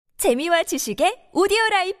재미와 지식의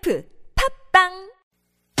오디오라이프 팝빵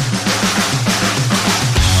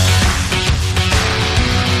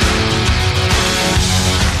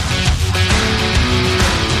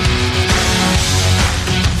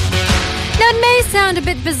Now, it may sound a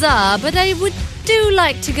bit bizarre, but I would do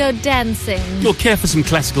like to go dancing. You'll care for some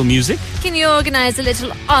classical music? Can you organize a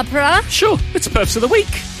little opera? Sure, it's Perfs of the Week.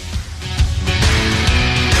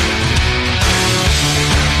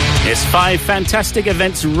 Yes, 5 fantastic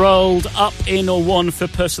events rolled up in one for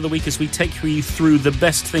Perfs of the Week as we take you through the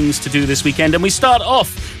best things to do this weekend. And we start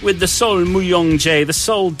off with the Seoul Muyongjae, the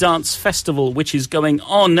Seoul Dance Festival, which is going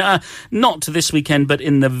on not this weekend, but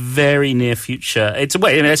in the very near future. It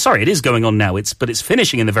is going on now, but it's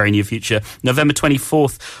finishing in the very near future. November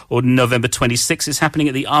 24th or November 26th. It's happening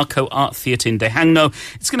at the Arco Art Theatre in Daehangno.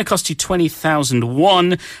 It's going to cost you 20,000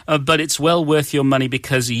 won, but it's well worth your money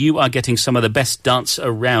because you are getting some of the best dance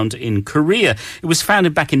around in Korea. It was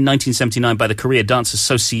founded back in 1979 by the Korea Dance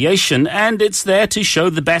Association, and it's there to show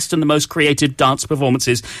the best and the most creative dance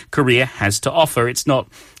performances Korea has to offer. It's not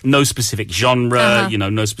no specific genre,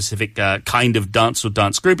 no specific kind of dance or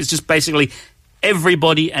dance group. It's just basically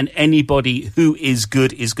everybody and anybody who is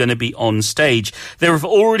good is going to be on stage. There have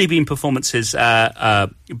already been performances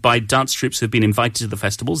by dance troupes who have been invited to the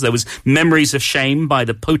festivals. There was Memories of Shame by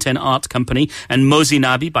the Poten Art Company and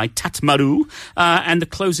Mozinabi by Tatmaru. And the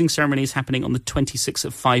closing ceremony is happening on the 26th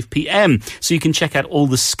at 5 p.m. So you can check out all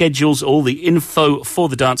the schedules, all the info for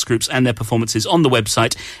the dance groups and their performances on the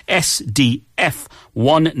website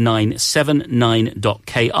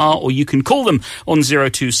sdf1979.kr, or you can call them on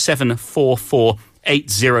 02744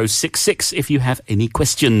 8066 if you have any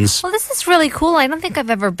questions. Well, this is really cool. I don't think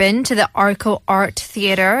I've ever been to the Arco Art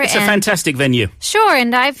Theatre. It's a fantastic venue. Sure,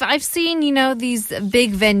 and I've seen, these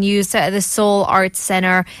big venues, the Seoul Arts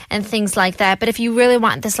Center and things like that. But if you really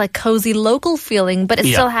want this like cozy local feeling, but it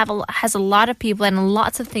still has a lot of people and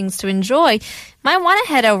lots of things to enjoy, might want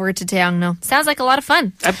to head over to Daehangno. Sounds like a lot of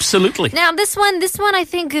fun. Absolutely. Now, this one, I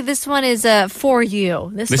think this one is for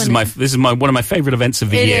you. This is one of my favorite events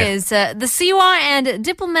of the year. It is the Siwa and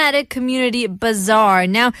Diplomatic Community Bazaar.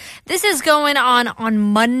 Now, this is going on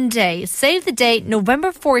Monday. Save the date,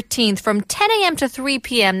 November 14th, from 10 a.m. to 3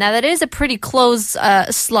 p.m. Now, that is a pretty close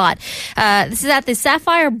slot. This is at the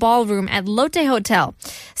Sapphire Ballroom at Lotte Hotel.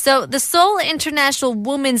 So, the Seoul International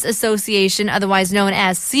Women's Association, otherwise known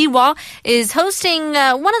as Siwa, is hosting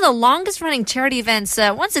one of the longest-running charity events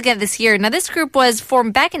once again this year. Now, this group was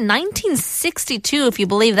formed back in 1962, if you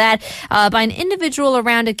believe that, by an individual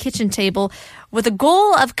around a kitchen table with a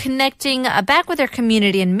goal of connecting back with their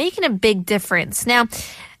community and making a big difference. Now,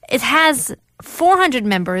 it has 400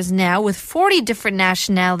 members now with 40 different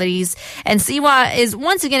nationalities, and Siwa is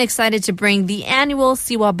once again excited to bring the annual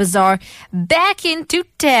Siwa Bazaar back into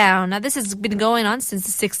town. Now, this has been going on since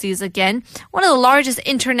the 60s again. One of the largest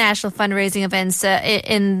international fundraising events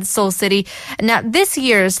in Seoul City. Now, this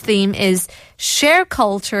year's theme is Share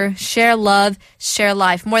Culture, Share Love, Share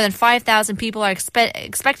Life. More than 5,000 people are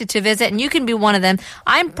expected to visit, and you can be one of them.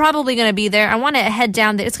 I'm probably going to be there. I want to head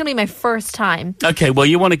down there. It's going to be my first time. Okay, well,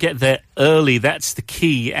 you want to get there early. That's the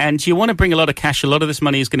key. And you want to bring a lot of cash. A lot of this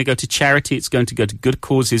money is going to go to charity. It's going to go to good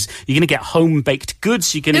causes. You're going to get home-baked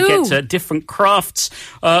goods. You're going to get different crafts.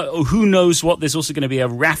 Who knows what? There's also going to be a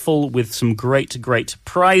raffle with some great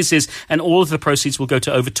prizes. And all of the proceeds will go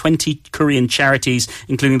to over 20 Korean charities,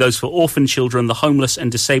 including those for orphan children, the homeless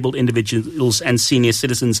and disabled individuals and senior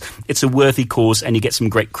citizens. It's a worthy cause, and you get some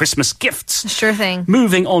great Christmas gifts. Sure thing.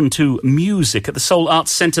 Moving on to music. At the Seoul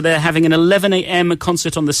Arts Centre, they're having an 11 a.m.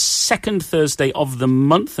 concert on the second Thursday of the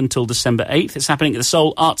month until December 8th. It's happening at the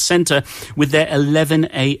Seoul Arts Centre with their 11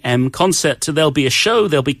 a.m. concert. So there'll be a show,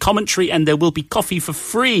 there'll be commentary, and there will be coffee for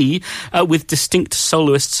free with distinct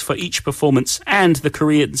soloists for each performance, and the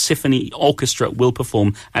Korean Symphony Orchestra will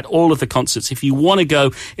perform at all of the concerts. If you want to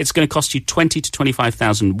go, it's going to cost you 20 to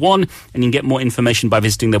 25,000 won, and you can get more information by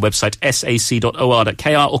visiting their website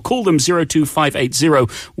sac.or.kr or call them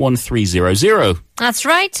 02580 1300. That's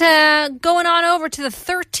right. Going on over to the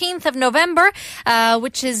 13th of November,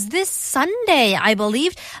 which is this Sunday, I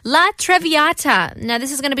believe. La Traviata. Now,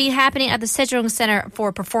 this is going to be happening at the Sejong Center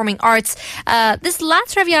for Performing Arts. This La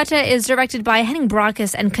Traviata is directed by Henning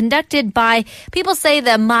Brockus and conducted by, people say,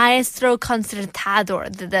 the Maestro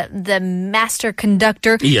Concertador, the master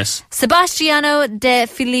conductor. Yes. Sebastiano De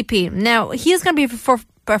Filippi. Now, he is going to be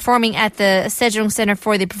performing at the Sejong Center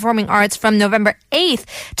for the Performing Arts from November 8th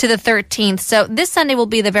to the 13th. So this Sunday will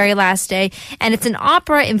be the very last day, and it's an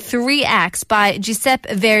opera in 3 acts by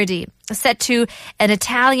Giuseppe Verdi. set to an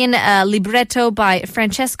Italian libretto by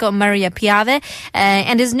Francesco Maria Piave,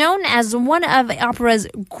 and is known as one of opera's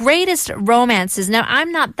greatest romances. Now,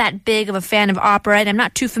 I'm not that big of a fan of opera, and I'm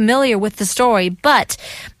not too familiar with the story, but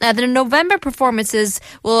the November performances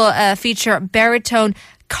will feature baritone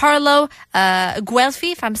Carlo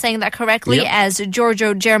Guelfi, if I'm saying that correctly, as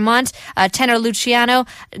Giorgio Germont, tenor Luciano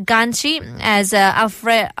Ganci as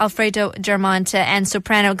Alfredo Germont, and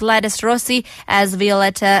soprano Gladys Rossi as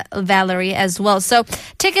Violetta Valerie as well. So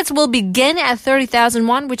tickets will begin at 30,000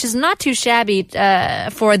 won, which is not too shabby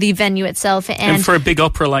for the venue itself. And for a big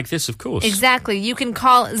opera like this, of course. Exactly. You can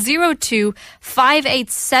call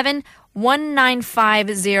 02-587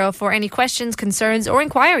 1950 for any questions, concerns, or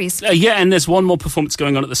inquiries. And there's one more performance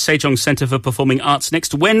going on at the Sejong Center for Performing Arts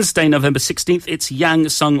next Wednesday, November 16th. It's Yang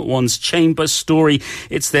Sung-won's Chamber Story.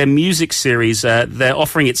 It's their music series. They're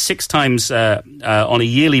offering it 6 times on a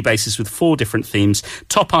yearly basis with 4 different themes.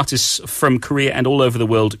 Top artists from Korea and all over the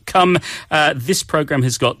world come. This program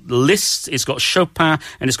has got Liszt, it's got Chopin,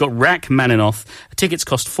 and it's got Rachmaninoff. Tickets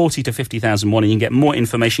cost 40 to 50,000 won, and you can get more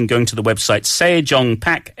information going to the website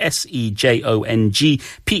sejongpak, sejongpac.or.kr,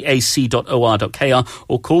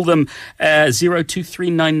 or call them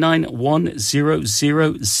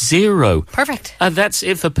 0239910000. Perfect. That's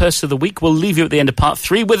it for Purse of the Week. We'll leave you at the end of part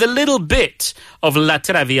 3 with a little bit of La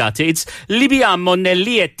Traviata. It's Libiamo nel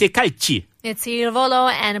liete calci. It's Il Volo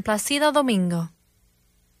and Placido Domingo.